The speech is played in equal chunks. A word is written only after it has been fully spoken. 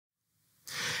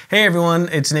Hey everyone,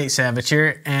 it's Nate Savage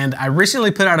here, and I recently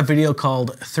put out a video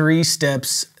called 3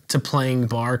 Steps to Playing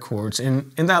Bar Chords.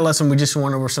 And in that lesson, we just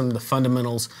went over some of the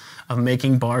fundamentals of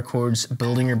making bar chords,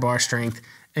 building your bar strength,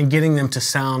 and getting them to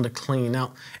sound clean.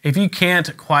 Now, if you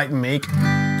can't quite make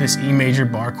this E major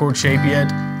bar chord shape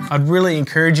yet, I'd really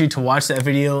encourage you to watch that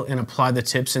video and apply the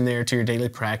tips in there to your daily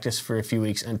practice for a few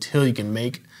weeks until you can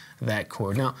make that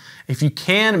chord. Now, if you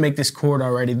can make this chord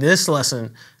already, this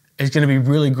lesson is going to be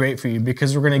really great for you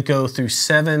because we're going to go through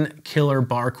 7 killer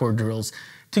bar chord drills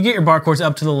to get your bar chords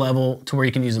up to the level to where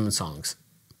you can use them in songs.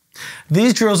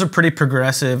 These drills are pretty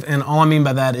progressive, and all I mean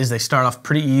by that is they start off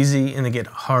pretty easy and they get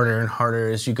harder and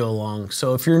harder as you go along.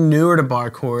 So if you're newer to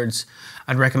bar chords,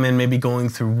 I'd recommend maybe going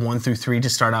through 1 through 3 to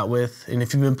start out with. And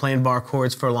if you've been playing bar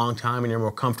chords for a long time and you're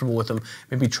more comfortable with them,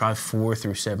 maybe try 4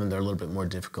 through 7. They're a little bit more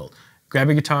difficult. Grab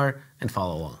your guitar and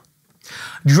follow along.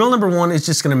 Drill number 1 is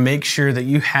just going to make sure that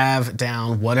you have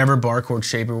down whatever bar chord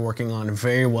shape you're working on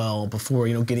very well before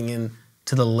getting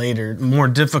into the later, more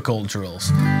difficult drills.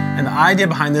 And the idea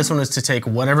behind this one is to take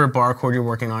whatever bar chord you're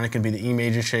working on. It can be the E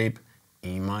major shape,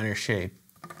 E minor shape,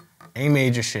 A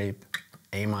major shape,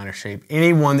 A minor shape,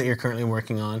 any one that you're currently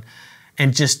working on,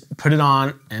 and just put it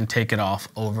on and take it off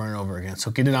over and over again. So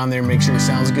get it on there, make sure it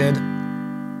sounds good,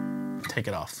 take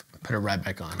it off, put it right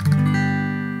back on.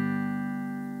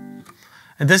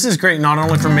 And this is great not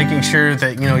only for making sure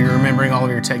that you're remembering all of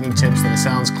your technique tips, that it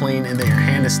sounds clean, and that your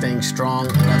hand is staying strong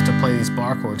enough to play these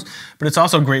bar chords, but it's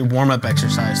also a great warm-up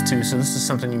exercise too. So this is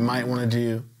something you might want to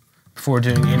do before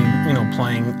doing any,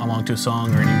 playing along to a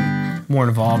song or any more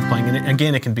involved playing. And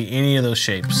again, it can be any of those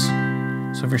shapes.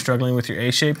 So if you're struggling with your A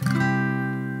shape,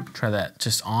 try that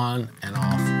just on and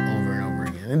off over and over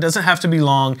again. It doesn't have to be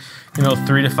long.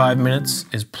 3 to 5 minutes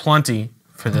is plenty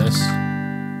for this.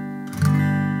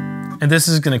 And this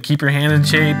is going to keep your hand in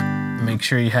shape, make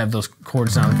sure you have those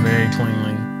chords down very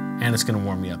cleanly, and it's going to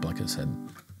warm you up, like I said.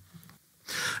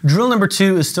 Drill number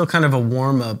 2 is still kind of a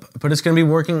warm-up, but it's going to be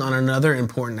working on another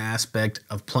important aspect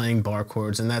of playing bar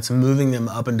chords, and that's moving them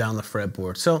up and down the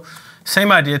fretboard. So,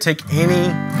 same idea, take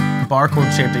any bar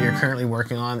chord shape that you're currently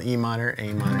working on, E minor,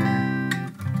 A major,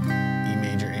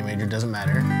 doesn't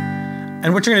matter.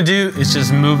 And what you're going to do is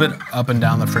just move it up and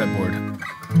down the fretboard.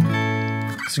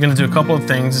 So you're going to do a couple of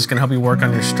things. It's going to help you work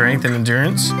on your strength and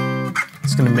endurance.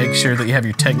 It's going to make sure that you have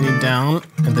your technique down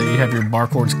and that you have your bar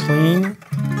chords clean.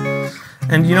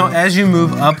 And as you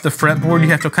move up the fretboard, you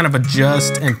have to kind of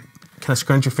adjust and kind of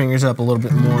scrunch your fingers up a little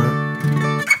bit more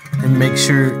and make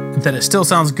sure that it still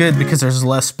sounds good because there's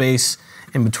less space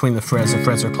in between the frets. The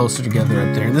frets are closer together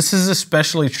up there. And this is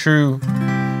especially true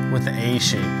with the A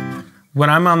shape. When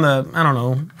I'm on the,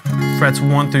 frets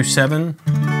 1 through 7,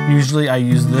 usually I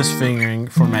use this fingering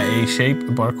for my A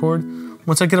shape bar chord.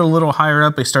 Once I get a little higher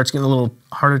up, it starts getting a little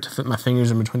harder to fit my fingers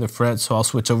in between the frets, so I'll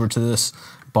switch over to this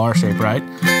bar shape, right?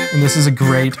 And this is a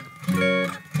great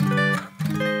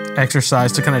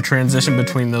exercise to kind of transition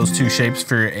between those 2 shapes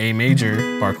for your A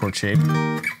major bar chord shape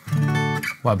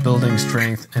while building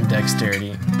strength and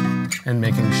dexterity and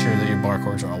making sure that your bar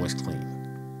chords are always clean.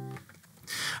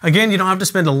 Again, you don't have to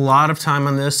spend a lot of time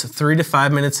on this. 3 to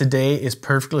 5 minutes a day is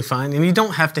perfectly fine. And you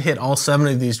don't have to hit all 7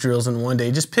 of these drills in one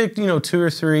day. Just pick, 2 or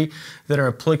 3 that are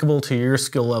applicable to your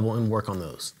skill level and work on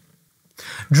those.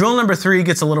 Drill number 3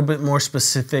 gets a little bit more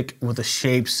specific with the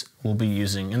shapes we'll be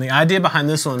using. And the idea behind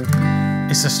this one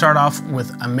is to start off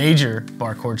with a major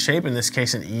bar chord shape, in this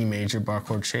case an E major bar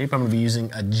chord shape. I'm going to be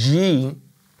using a G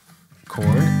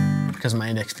chord because my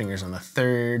index finger is on the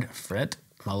 3rd fret.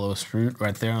 My lowest root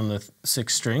right there on the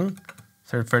 6th string.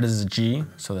 3rd fret is a G,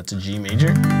 so that's a G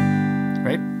major,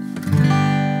 right?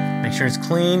 Make sure it's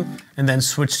clean, and then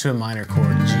switch to a minor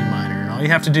chord, a G minor. And all you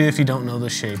have to do if you don't know the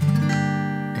shape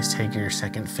is take your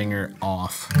 2nd finger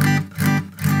off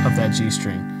of that G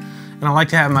string. And I like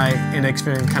to have my index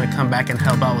finger kind of come back and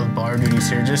help out with bar duties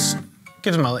here. Just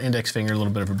gives my index finger a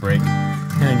little bit of a break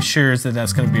and ensures that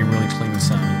that's going to be really clean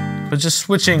sounding. But just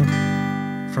switching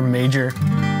from major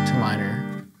to minor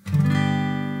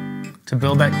to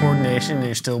build that coordination, and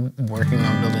you're still working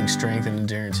on building strength and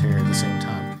endurance here at the same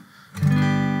time.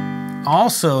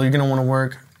 Also, you're going to want to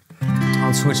work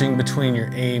on switching between your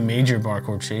A major bar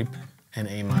chord shape and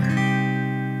A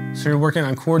minor. So you're working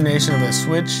on coordination of that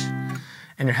switch,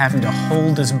 and you're having to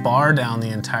hold this bar down the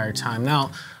entire time.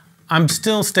 Now, I'm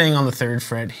still staying on the 3rd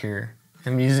fret here.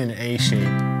 I'm using an A shape.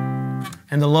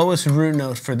 And the lowest root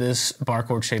note for this bar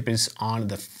chord shape is on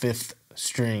the 5th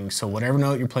string. So whatever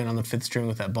note you're playing on the 5th string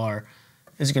with that bar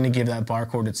is going to give that bar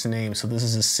chord its name. So this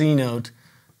is a C note.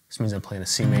 This means I'm playing a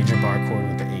C major bar chord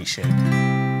with the A shape.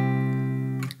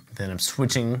 Then I'm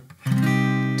switching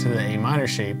to the A minor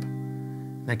shape.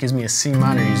 That gives me a C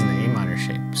minor using the A minor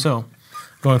shape. So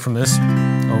going from this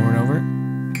over and over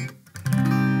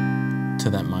to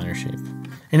that minor shape.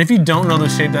 And if you don't know the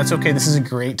shape, that's okay. This is a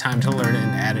great time to learn it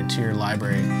and add it to your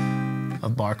library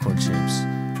of bar chord shapes.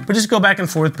 But just go back and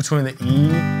forth between the E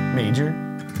major,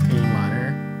 E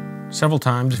minor, several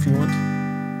times if you want.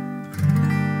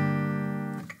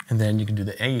 And then you can do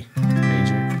the A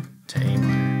major to A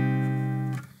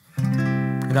minor.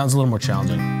 And that was a little more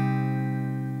challenging.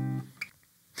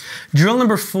 Drill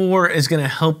number 4 is going to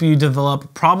help you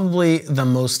develop probably the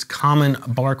most common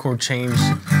bar chord change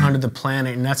under the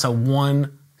planet, and that's a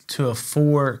 1 to a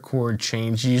 4 chord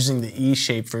change using the E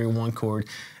shape for your 1 chord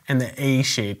and the A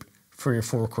shape for your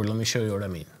 4 chord. Let me show you what I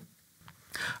mean.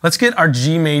 Let's get our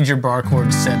G major bar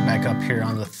chord set back up here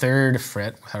on the 3rd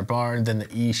fret with our bar, and then the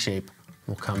E shape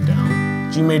will come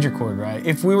down. G major chord, right?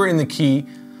 If we were in the key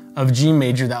of G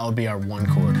major, that would be our 1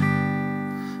 chord.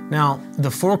 Now,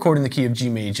 the 4 chord in the key of G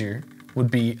major would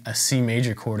be a C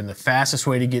major chord, and the fastest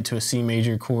way to get to a C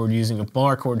major chord using a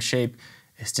bar chord shape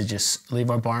is to just leave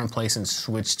our bar in place and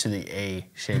switch to the A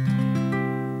shape.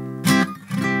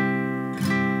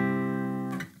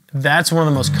 That's one of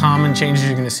the most common changes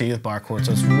you're going to see with bar chords,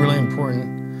 so it's really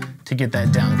important to get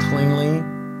that down cleanly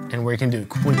and where you can do it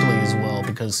quickly as well,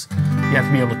 because you have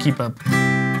to be able to keep up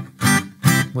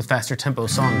with faster tempo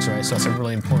songs, right? So that's a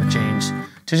really important change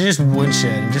to just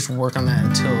woodshed and just work on that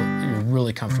until you're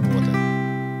really comfortable with it.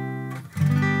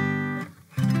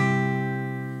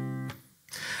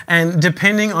 And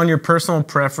depending on your personal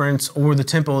preference or the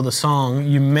tempo of the song,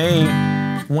 you may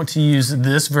want to use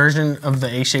this version of the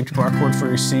A-shaped bar chord for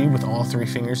your C with all 3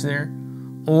 fingers there.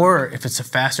 Or if it's a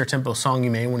faster tempo song,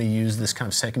 you may want to use this kind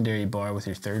of secondary bar with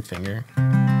your 3rd finger.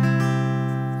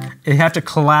 You have to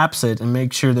collapse it and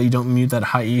make sure that you don't mute that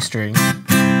high E string.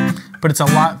 But it's a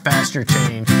lot faster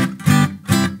change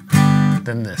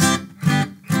than this.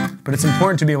 But it's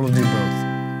important to be able to do both.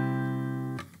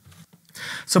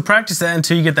 So practice that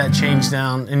until you get that change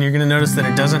down, and you're going to notice that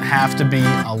it doesn't have to be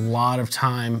a lot of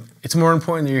time. It's more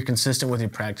important that you're consistent with your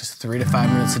practice. 3 to 5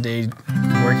 minutes a day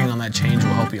working on that change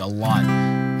will help you a lot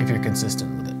if you're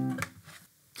consistent with it.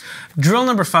 Drill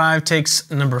number 5 takes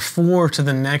number 4 to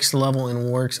the next level and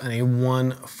works on a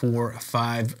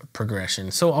 1-4-5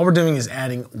 progression. So all we're doing is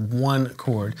adding 1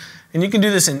 chord. And you can do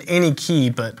this in any key,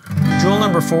 but drill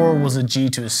number 4 was a G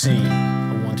to a C,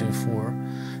 a 1 to a 4.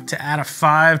 To add a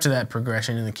 5 to that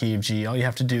progression in the key of G, all you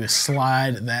have to do is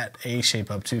slide that A shape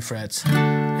up 2 frets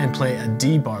and play a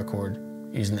D bar chord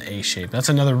using the A shape. That's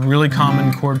another really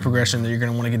common chord progression that you're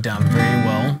going to want to get down very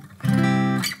well.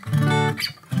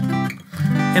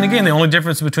 And again, the only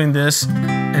difference between this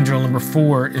and drill number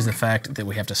 4 is the fact that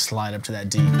we have to slide up to that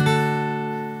D.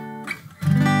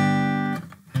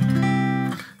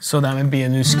 So that might be a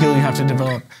new skill you have to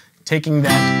develop, taking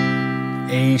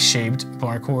that A-shaped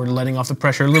bar chord, letting off the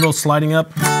pressure a little, sliding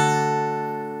up,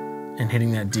 and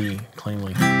hitting that D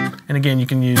cleanly. And again, you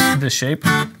can use this shape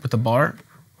with the bar,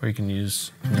 or you can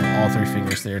use all 3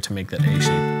 fingers there to make that A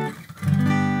shape.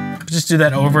 But just do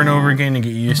that over and over again and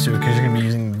get used to it, because you're going to be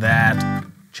using that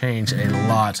change a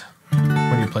lot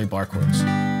when you play bar chords.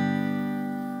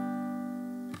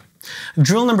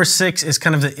 Drill number 6 is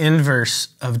kind of the inverse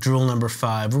of drill number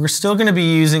 5. We're still going to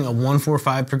be using a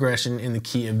 1-4-5 progression in the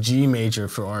key of G major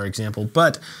for our example,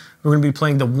 but we're going to be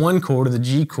playing the 1 chord or the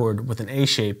G chord with an A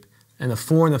shape, and the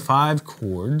 4 and the 5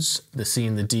 chords, the C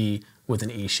and the D, with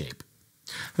an E shape.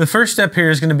 The first step here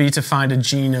is going to be to find a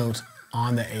G note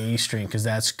on the A string, because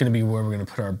that's going to be where we're going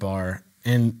to put our bar.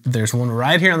 And there's one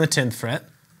right here on the 10th fret,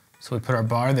 so we put our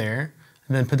bar there,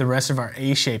 and then put the rest of our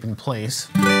A shape in place.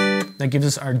 That gives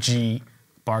us our G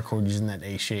bar chord using that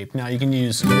A shape. Now you can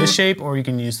use this shape, or you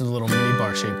can use the little mini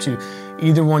bar shape too.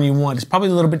 Either one you want. It's probably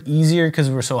a little bit easier because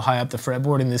we're so high up the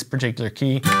fretboard in this particular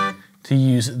key to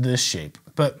use this shape.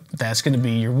 But that's going to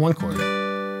be your 1 chord.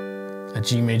 A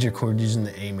G major chord using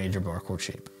the A major bar chord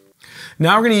shape.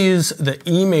 Now we're going to use the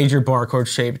E major bar chord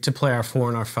shape to play our 4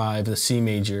 and our 5, the C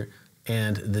major,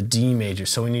 and the D major.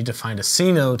 So we need to find a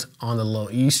C note on the low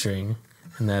E string,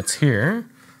 and that's here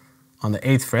on the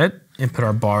 8th fret, and put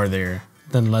our bar there.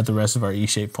 Then let the rest of our E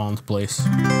shape fall into place.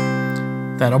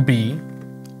 That'll be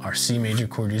our C major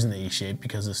chord using the E shape,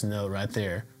 because this note right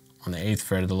there on the 8th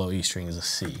fret of the low E string is a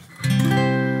C.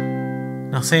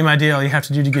 Now same idea, all you have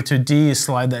to do to get to a D is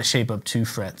slide that shape up 2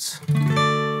 frets.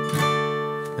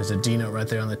 There's a D note right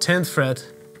there on the 10th fret,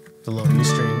 the low E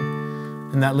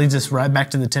string, and that leads us right back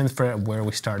to the 10th fret where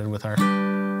we started with our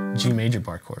G major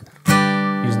bar chord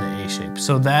using the A shape.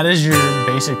 So that is your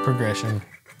basic progression.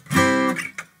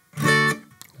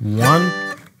 1,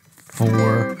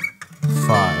 4,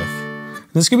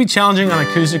 5. This can be challenging on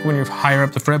acoustic when you're higher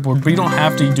up the fretboard, but you don't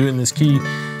have to do it in this key.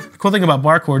 The cool thing about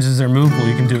bar chords is they're movable.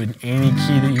 You can do it in any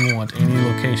key that you want, any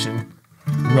location,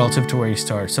 relative to where you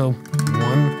start. So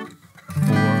 1,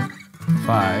 4,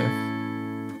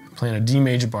 5, playing a D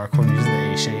major bar chord using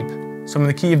the A shape. So I'm in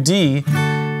the key of D,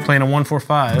 playing a 1, 4,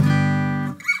 5,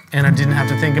 and I didn't have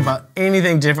to think about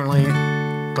anything differently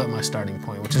but my starting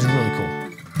point, which is really cool.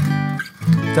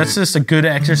 That's just a good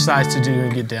exercise to do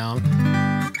and get down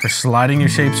for sliding your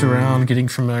shapes around, getting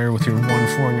familiar with your 1, 4,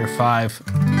 and your 5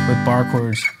 with bar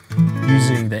chords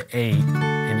using the A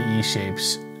and E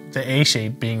shapes. The A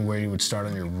shape being where you would start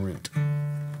on your root.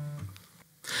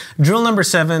 Drill number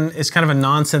 7 is kind of a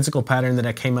nonsensical pattern that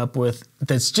I came up with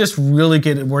that's just really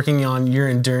good at working on your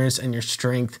endurance and your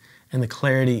strength and the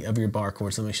clarity of your bar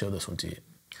chords. Let me show this one to you.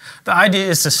 The idea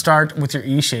is to start with your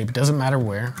E shape, it doesn't matter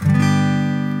where.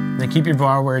 Then keep your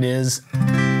bar where it is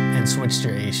and switch to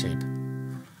your A shape.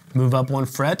 Move up 1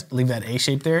 fret, leave that A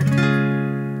shape there,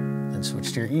 then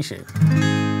switch to your E shape.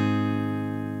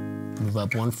 Move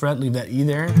up 1 fret, leave that E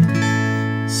there,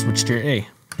 switch to your A.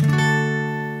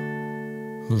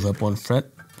 Move up 1 fret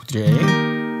with your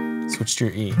A, switch to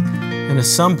your E. And at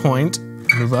some point,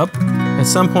 move up. At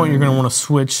some point, you're going to want to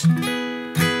switch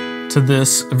to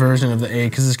this version of the A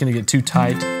because it's going to get too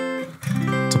tight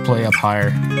to play up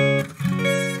higher.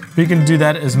 But you can do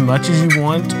that as much as you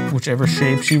want, whichever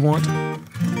shapes you want.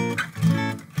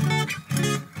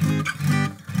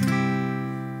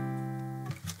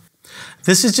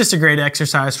 This is just a great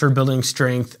exercise for building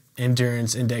strength,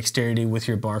 endurance, and dexterity with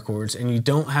your bar chords, and you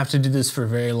don't have to do this for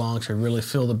very long to really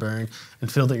feel the burn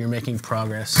and feel that you're making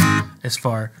progress as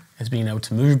far as being able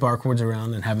to move your bar chords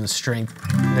around and having the strength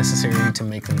necessary to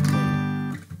make them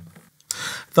clean.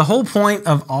 The whole point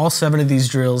of all 7 of these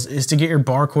drills is to get your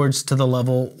bar chords to the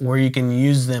level where you can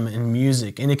use them in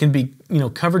music, and it can be,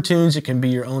 cover tunes, it can be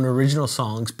your own original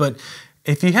songs, but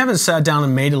if you haven't sat down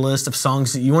and made a list of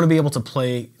songs that you want to be able to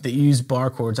play that use bar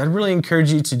chords, I'd really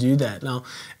encourage you to do that. Now,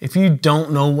 if you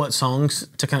don't know what songs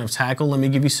to kind of tackle, let me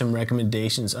give you some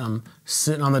recommendations.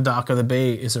 Sitting on the Dock of the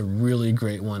Bay is a really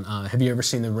great one. Have you ever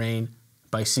seen The Rain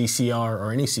by CCR,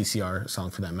 or any CCR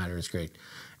song for that matter is great.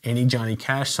 Any Johnny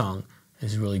Cash song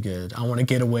is really good. I Want to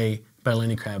Get Away by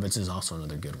Lenny Kravitz is also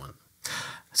another good one.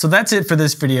 So that's it for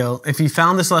this video. If you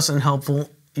found this lesson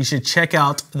helpful, you should check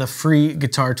out the free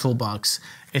guitar toolbox.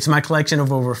 It's my collection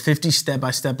of over 50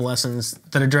 step-by-step lessons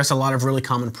that address a lot of really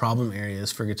common problem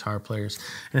areas for guitar players.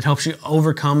 And it helps you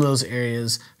overcome those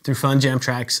areas through fun jam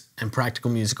tracks and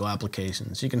practical musical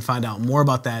applications. You can find out more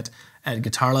about that at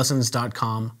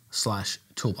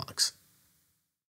guitarlessons.com/toolbox.